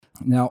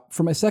Now,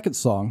 for my second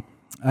song,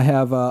 I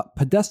have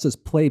Podesta's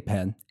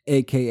Playpen,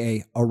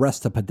 a.k.a.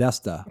 Arresta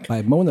Podesta,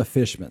 by Mona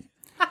Fishman.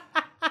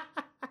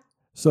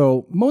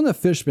 So Mona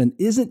Fishman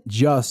isn't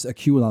just a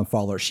QAnon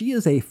follower. She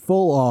is a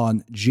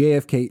full-on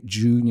JFK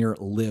Jr.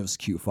 Lives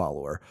Q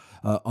follower.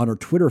 On her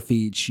Twitter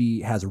feed,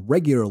 she has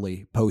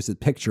regularly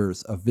posted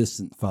pictures of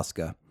Vincent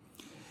Fusca.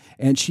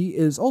 And she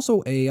is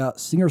also a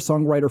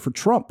singer-songwriter for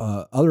Trump.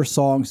 Other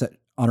songs that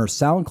on her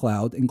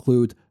SoundCloud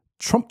include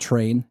Trump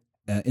Train,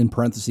 in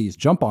parentheses,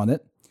 Jump on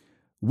It,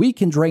 We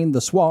Can Drain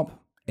the Swamp,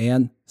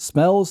 and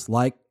Smells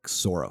Like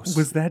Soros.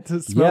 Was that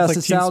Smells Yes, Like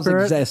it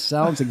Teen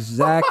sounds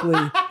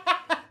exactly.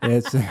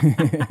 It's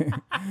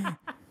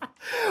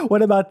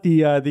What about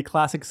the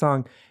classic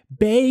song,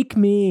 Bake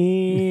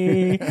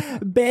Me,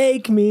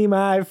 Bake Me,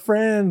 my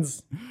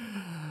friends?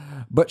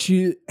 But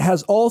she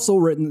has also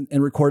written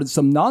and recorded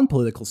some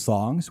non-political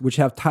songs, which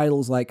have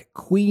titles like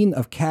Queen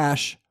of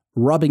Cash,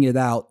 Rubbing It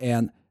Out,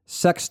 and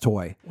Sex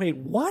Toy. Wait,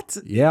 what?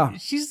 Yeah.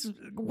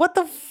 What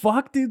the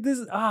fuck, dude? This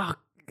is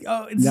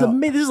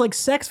like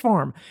Sex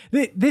Farm.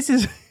 This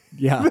is...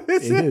 Yeah, it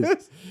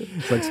is.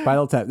 It's like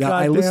Spinal Tap. Now,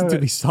 God I listen damn to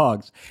it. these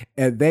songs,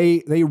 and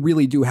they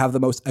really do have the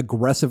most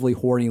aggressively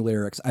horny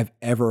lyrics I've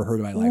ever heard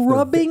in my life.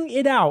 Rubbing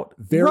it out.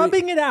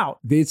 Rubbing it out.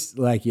 It's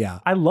like, yeah.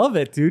 I love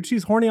it, dude.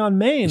 She's horny on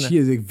Maine. She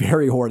is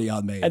very horny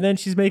on me. And then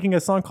she's making a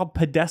song called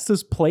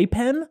Podesta's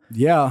Playpen.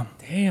 Yeah.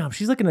 Damn,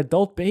 she's like an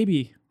adult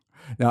baby.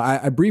 Now,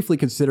 I briefly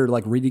considered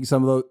like reading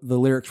some of the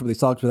lyrics from these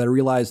songs, but I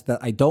realized that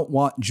I don't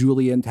want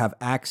Julian to have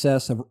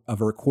access of a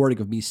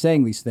recording of me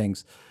saying these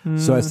things.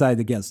 So I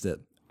decided against it.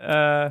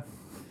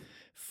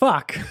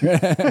 Fuck.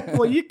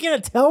 Well, you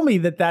can't tell me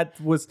that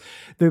was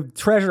the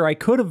treasure I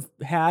could have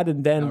had,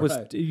 and then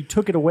you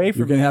took it away You're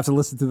from going me. to have to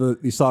listen to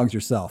these songs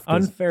yourself.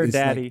 Unfair it's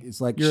daddy. Like,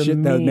 it's like You're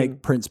shit that would mean.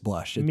 make Prince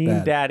blush. It's Mean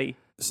bad. daddy.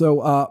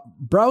 So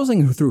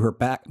browsing through her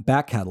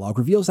back catalog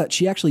reveals that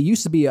she actually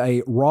used to be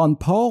a Ron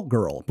Paul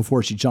girl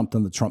before she jumped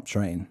on the Trump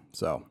train.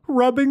 So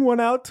Rubbing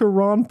one out to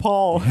Ron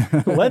Paul.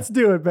 Let's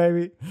do it,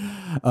 baby.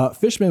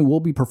 Fishman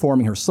will be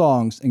performing her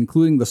songs,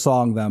 including the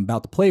song that I'm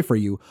about to play for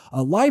you,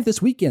 live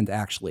this weekend,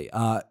 actually.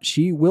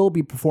 She will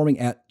be performing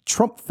at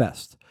Trump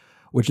Fest,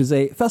 which is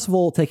a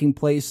festival taking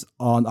place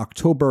on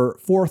October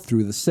 4th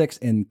through the 6th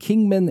in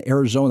Kingman,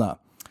 Arizona.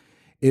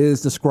 It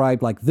is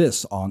described like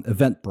this on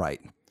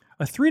Eventbrite.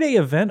 A 3-day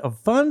event of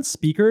fun,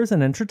 speakers,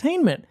 and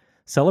entertainment,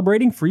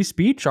 celebrating free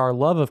speech, our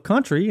love of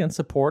country, and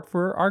support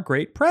for our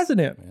great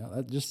president. Yeah,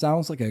 that just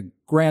sounds like a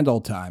grand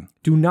old time.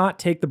 Do not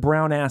take the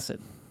brown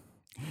acid.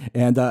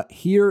 And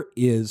here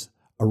is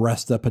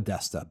Arresta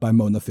Podesta by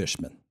Mona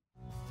Fishman.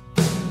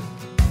 Welcome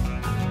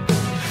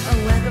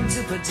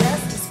to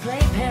Podesta's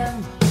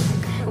Playpen.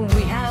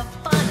 We have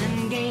fun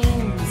and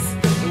games.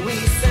 We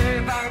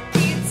serve our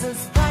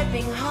pizzas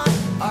piping hot.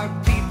 Our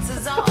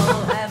pizzas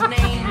all have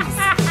names.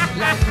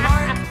 Like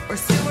Mark or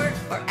Stuart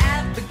or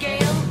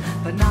Abigail,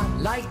 but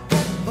not like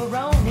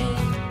pepperoni.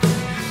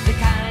 The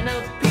kind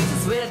of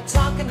pizzas we're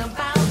talking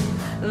about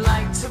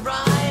like to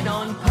ride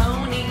on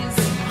ponies.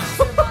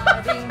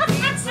 Surviving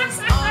pizzas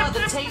are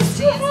the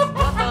tastiest.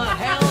 What the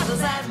hell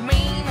does that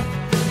mean?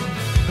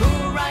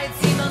 Who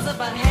writes emails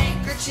about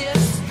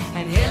handkerchiefs?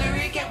 And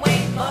Hillary can't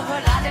wait for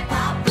her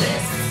lollipop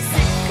bliss.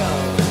 Sicko,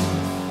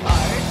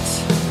 art,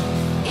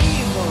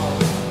 evil,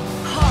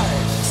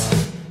 heart.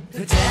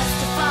 The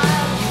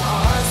testifier, you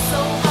are so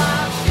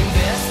vile.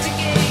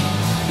 Investigate,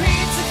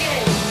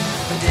 Pizzagate.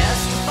 The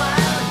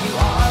testifier, you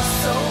are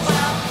so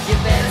vile. You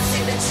better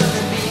see the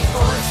children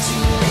before it's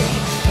too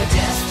late. The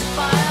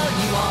testifier,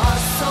 you are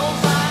so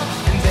vile.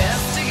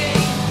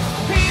 Investigate,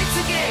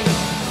 Pizzagate.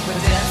 The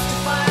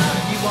testifier,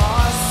 you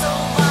are so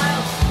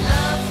vile.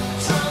 Love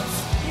trumps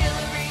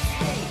Hillary's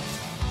hate.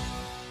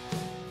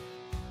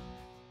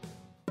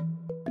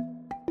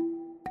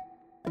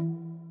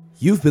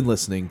 You've been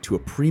listening to a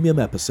premium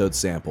episode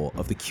sample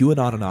of the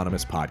QAnon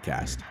Anonymous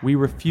podcast. We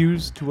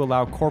refuse to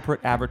allow corporate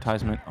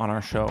advertisement on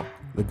our show.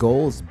 The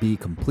goal is to be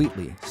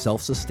completely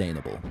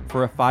self-sustainable.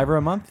 For $5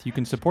 a month, you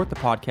can support the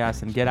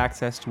podcast and get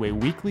access to a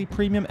weekly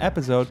premium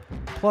episode,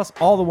 plus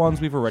all the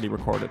ones we've already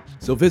recorded.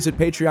 So visit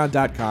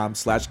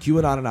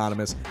patreon.com/QAnon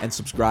Anonymous and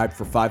subscribe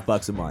for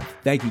 $5 a month.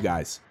 Thank you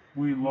guys.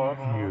 We love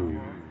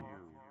you.